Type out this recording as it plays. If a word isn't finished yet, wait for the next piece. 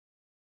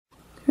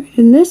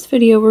In this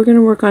video, we're going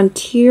to work on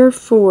tier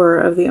 4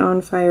 of the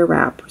On Fire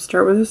wrap. We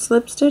start with a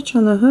slip stitch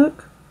on the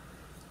hook,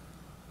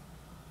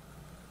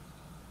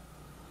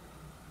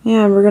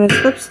 and we're going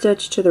to slip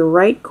stitch to the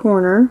right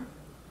corner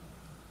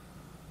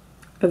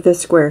of this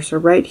square. So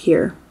right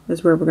here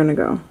is where we're going to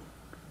go.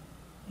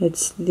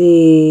 It's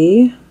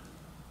the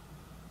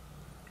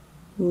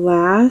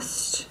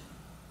last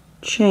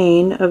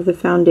chain of the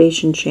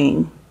foundation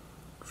chain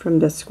from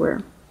this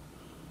square.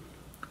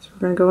 So we're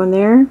going to go in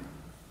there,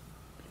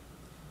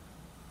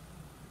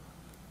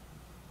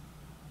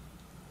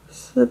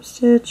 slip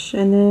stitch,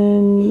 and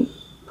then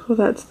pull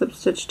that slip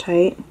stitch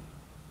tight.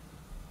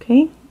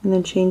 Okay, and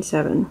then chain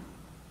 7.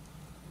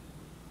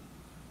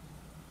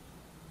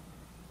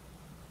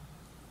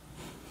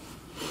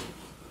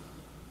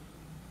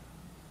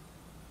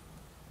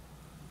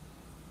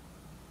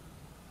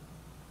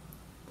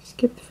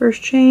 Skip the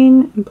first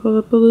chain and pull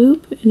up a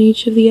loop in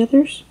each of the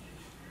others.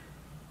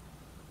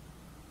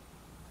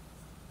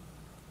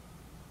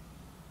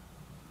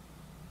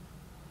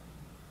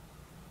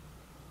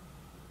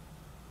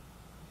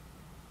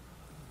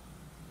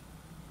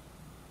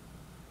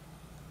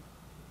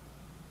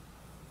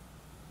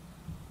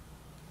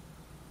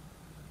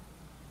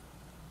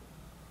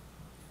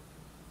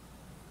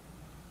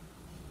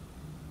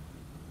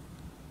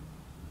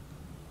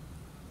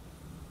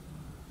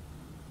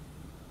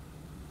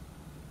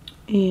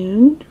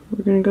 And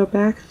we're going to go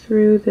back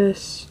through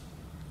this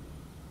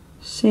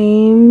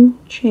same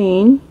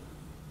chain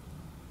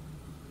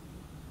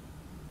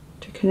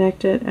to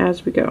connect it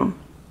as we go.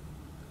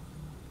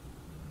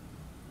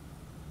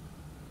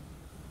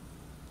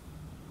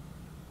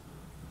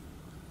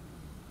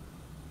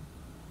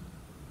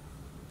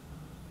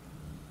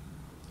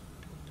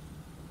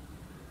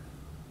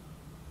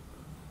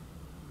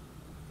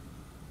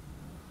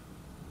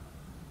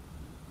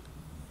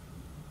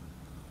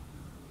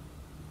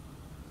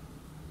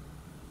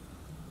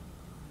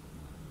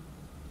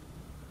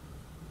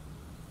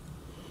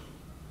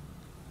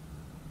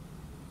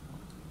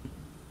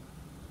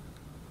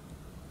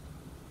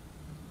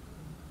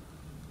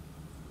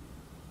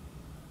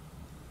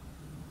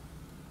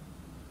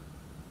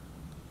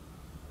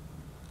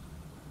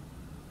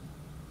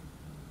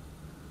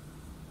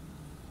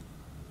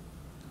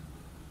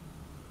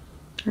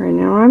 Alright,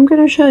 now I'm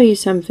going to show you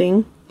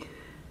something.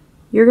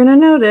 You're going to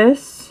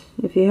notice,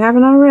 if you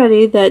haven't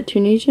already, that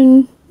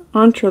Tunisian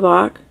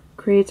entrelac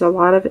creates a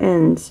lot of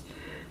ends.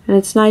 And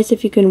it's nice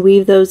if you can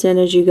weave those in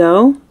as you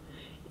go.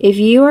 If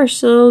you are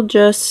still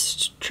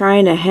just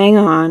trying to hang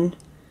on,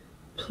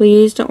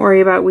 please don't worry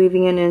about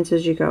weaving in ends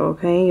as you go,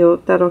 okay?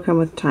 That'll come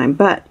with time.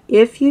 But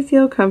if you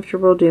feel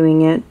comfortable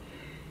doing it,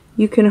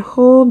 you can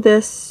hold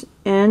this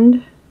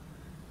end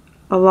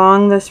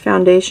along this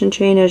foundation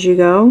chain as you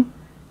go.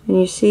 And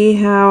you see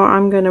how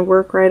I'm going to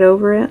work right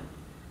over it?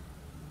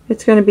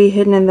 It's going to be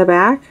hidden in the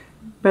back,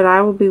 but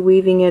I will be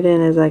weaving it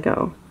in as I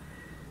go.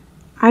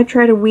 I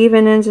try to weave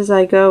in ends as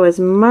I go as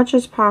much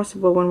as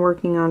possible when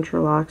working on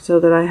entrelac so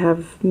that I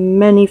have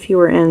many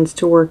fewer ends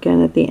to work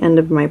in at the end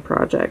of my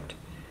project.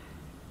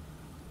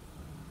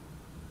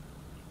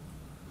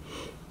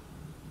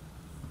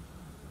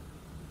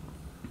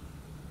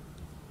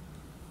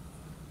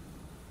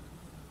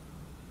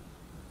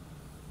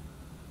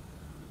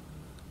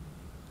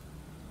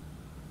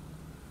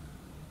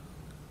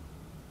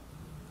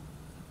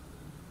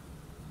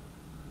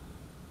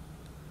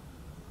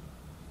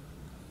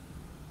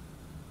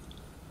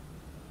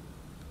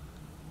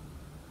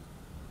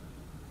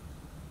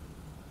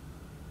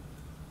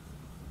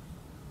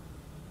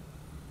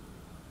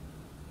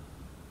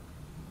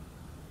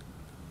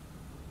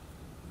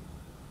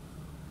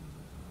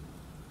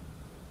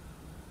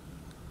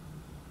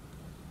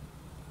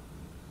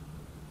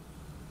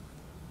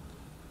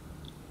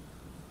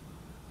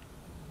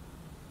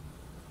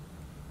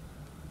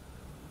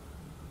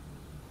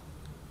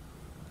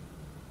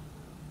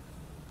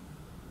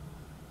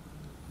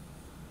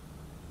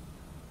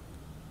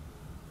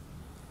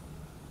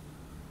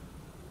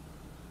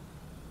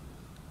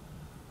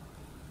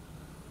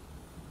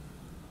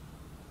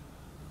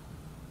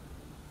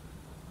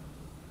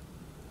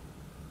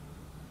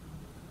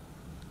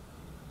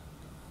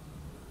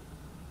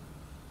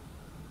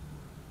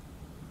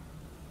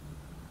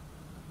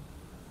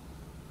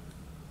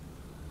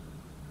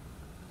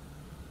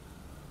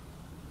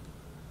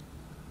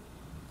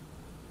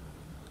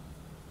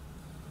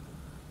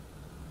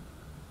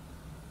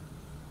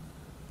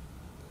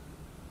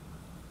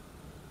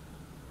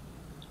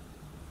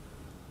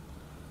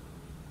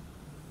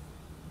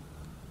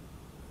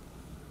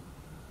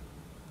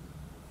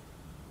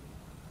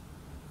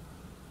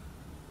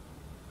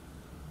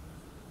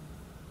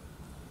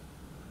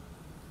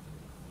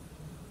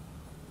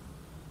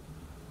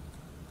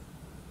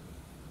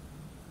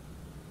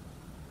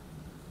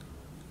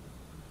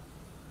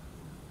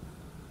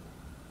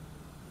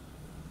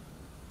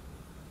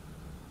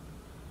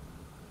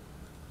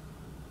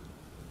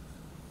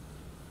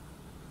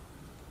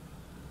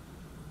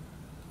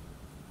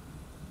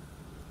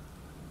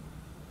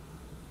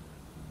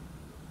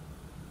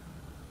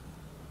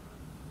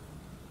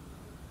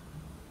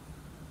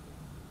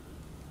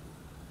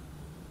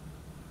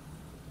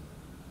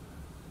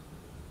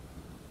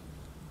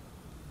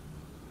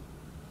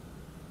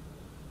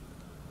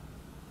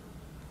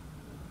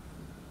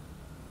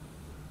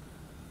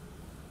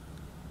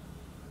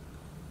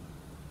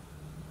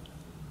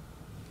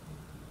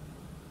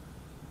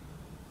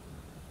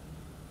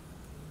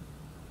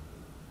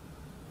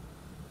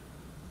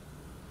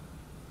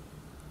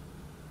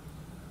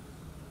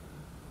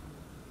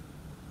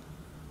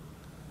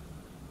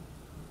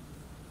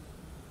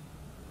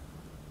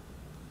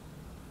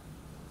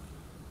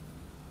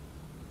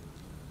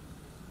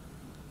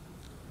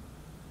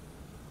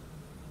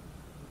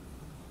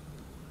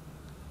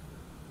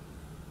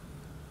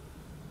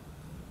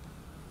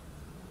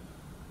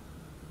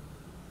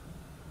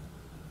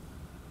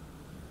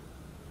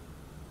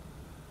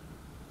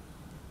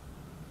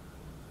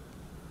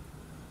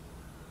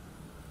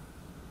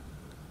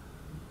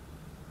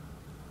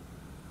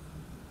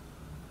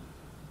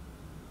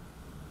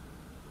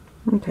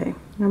 Okay,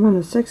 I'm on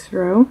the 6th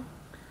row.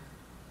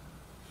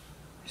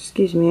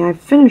 Excuse me, I've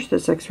finished the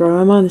 6th row.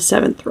 I'm on the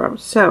 7th row.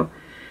 So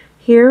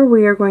here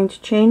we are going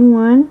to chain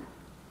 1,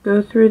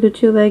 go through the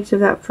 2 legs of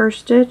that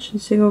first stitch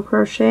and single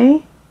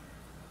crochet,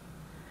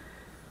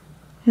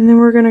 and then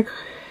we're going to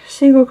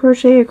single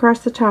crochet across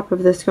the top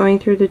of this, going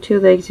through the 2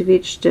 legs of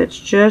each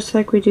stitch, just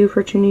like we do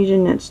for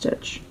Tunisian knit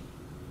stitch.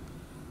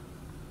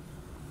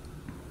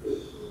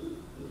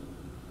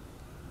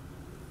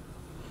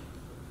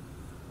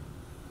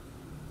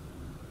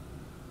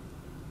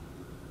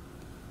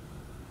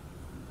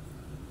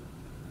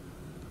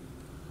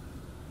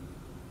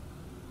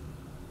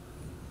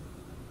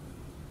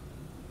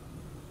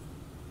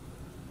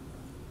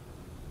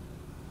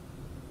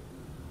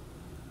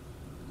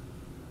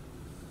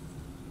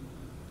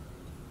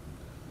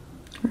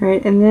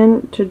 Alright, and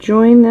then to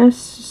join this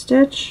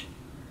stitch,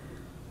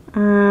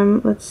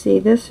 let's see,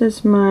 this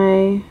is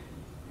my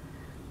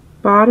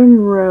bottom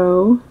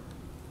row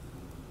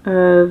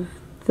of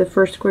the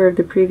first square of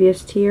the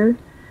previous tier.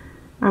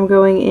 I'm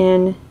going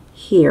in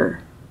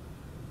here,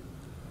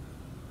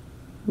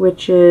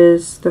 which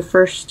is the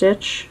first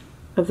stitch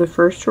of the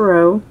first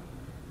row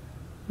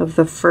of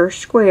the first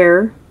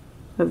square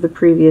of the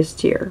previous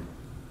tier.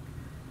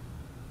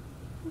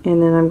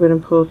 And then I'm going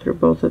to pull through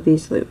both of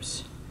these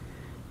loops.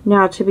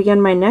 Now to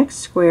begin my next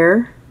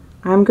square,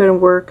 I'm going to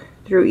work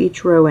through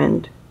each row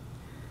end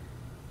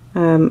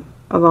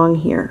along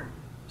here.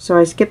 So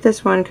I skipped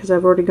this one because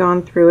I've already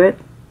gone through it.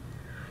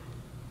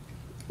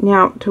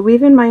 Now to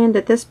weave in my end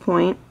at this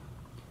point,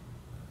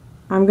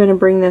 I'm going to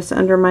bring this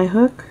under my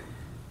hook.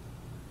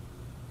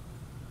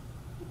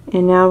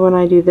 And now when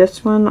I do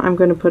this one, I'm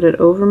going to put it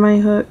over my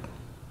hook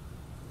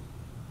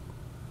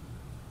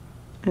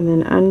and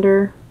then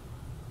under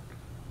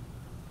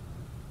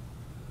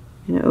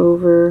and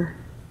over,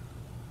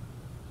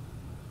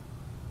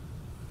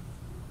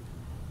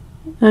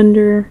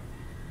 under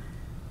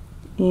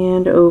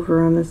and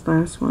over on this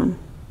last one.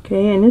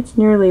 Okay, and it's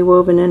nearly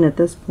woven in at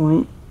this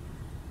point.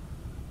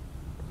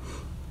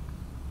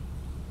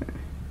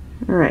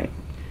 Alright,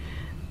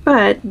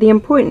 but the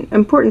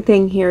important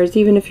thing here is,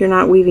 even if you're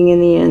not weaving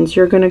in the ends,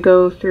 you're going to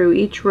go through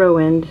each row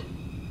end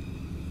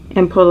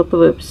and pull up a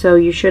loop. So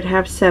you should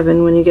have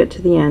 7 when you get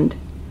to the end.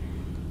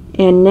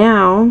 And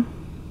now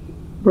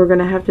we're going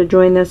to have to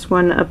join this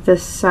one up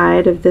this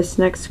side of this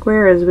next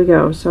square as we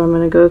go. So I'm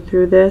going to go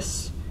through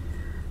this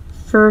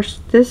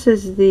first. This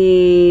is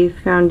the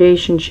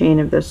foundation chain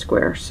of this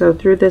square. So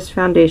through this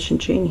foundation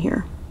chain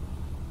here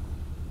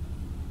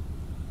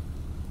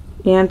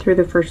and through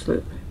the first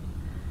loop.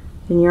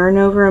 Then yarn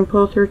over and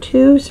pull through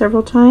 2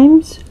 several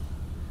times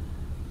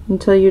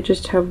until you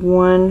just have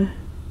 1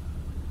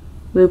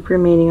 loop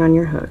remaining on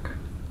your hook.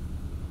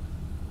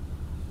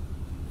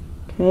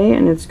 Okay,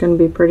 and it's going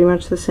to be pretty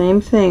much the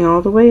same thing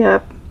all the way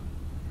up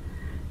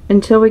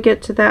until we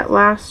get to that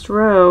last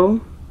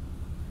row,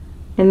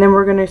 and then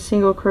we're going to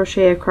single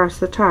crochet across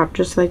the top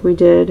just like we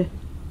did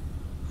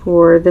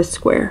for this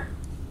square.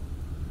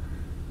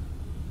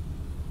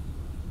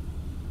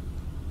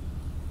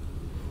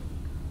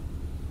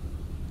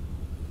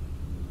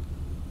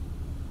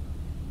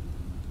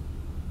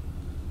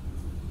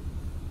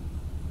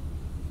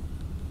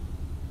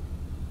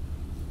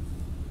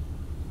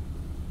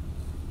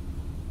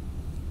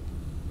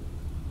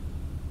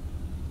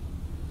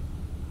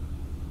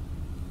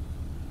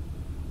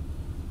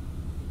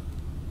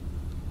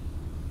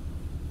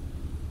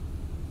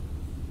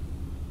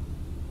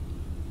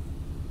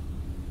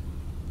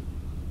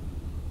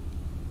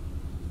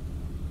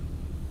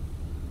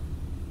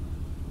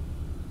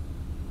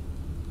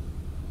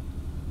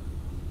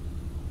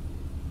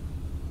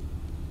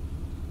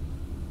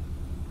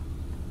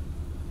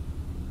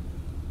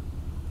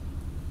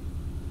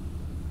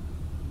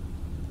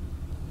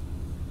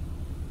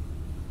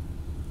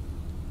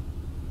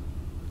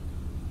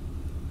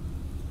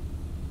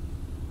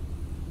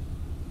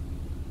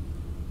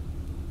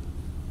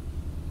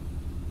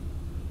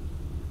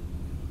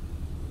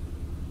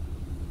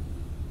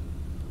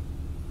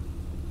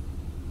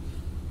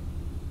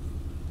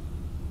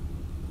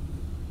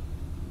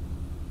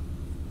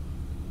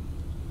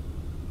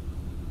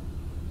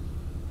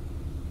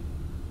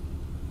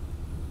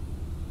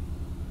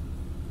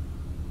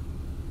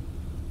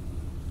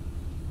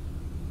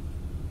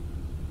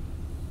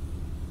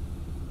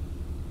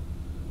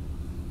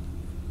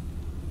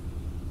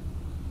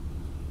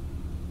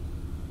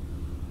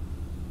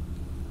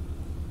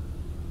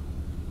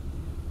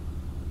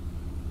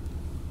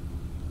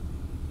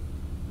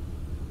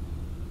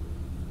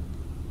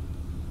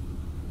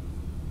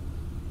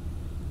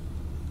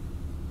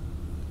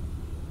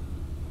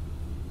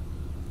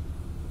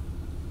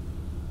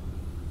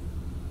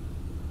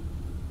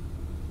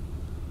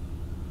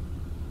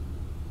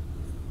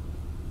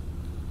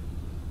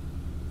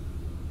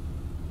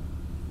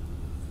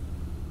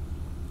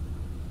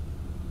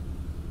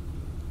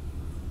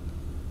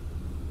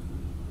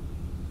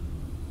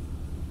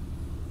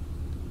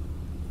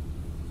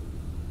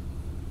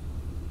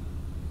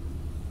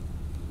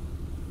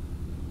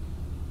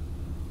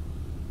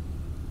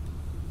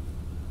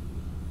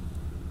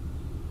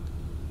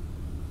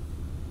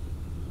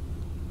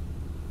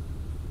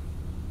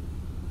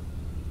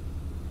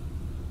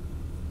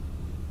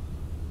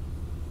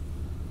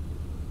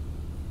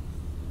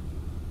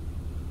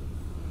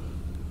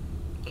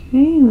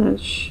 Okay, and that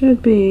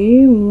should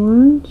be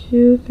 1,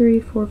 2, 3,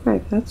 4,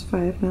 5. That's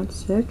 5, not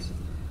 6.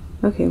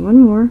 Okay, one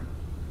more.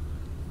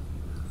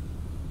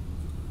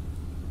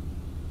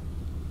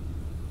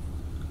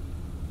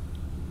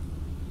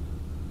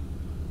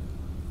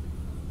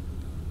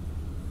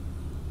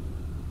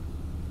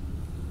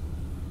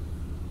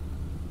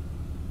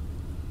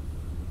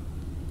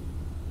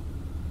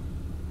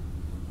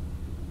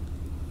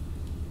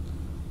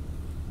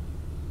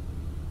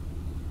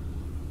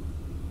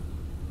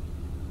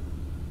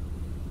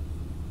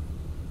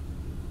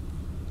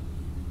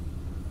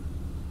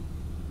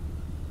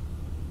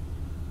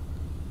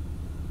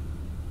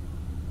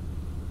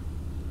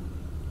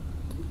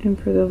 And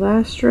for the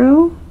last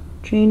row,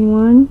 chain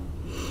 1,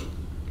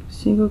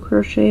 single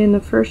crochet in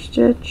the first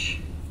stitch,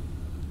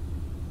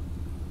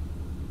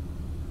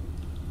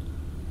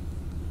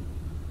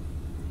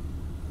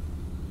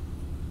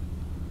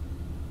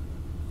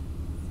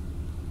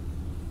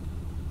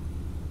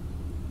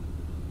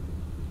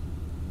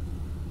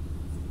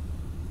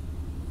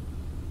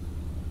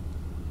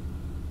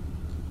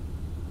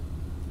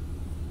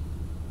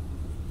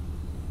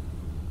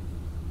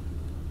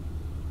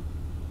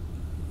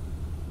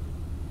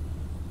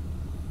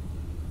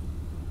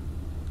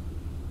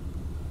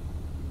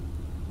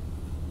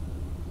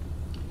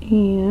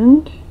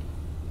 and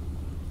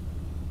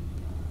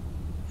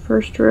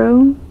first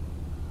row,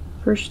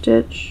 first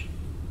stitch,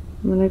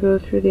 I'm going to go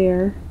through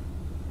there.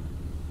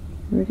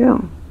 There we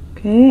go.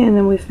 Okay, and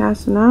then we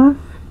fasten off.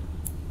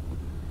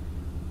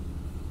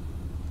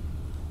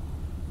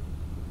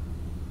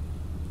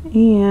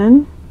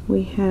 And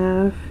we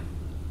have,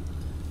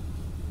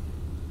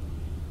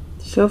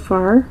 so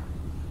far,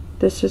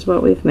 this is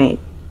what we've made.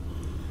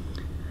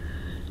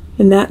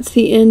 And that's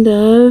the end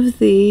of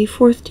the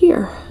 4th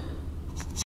tier.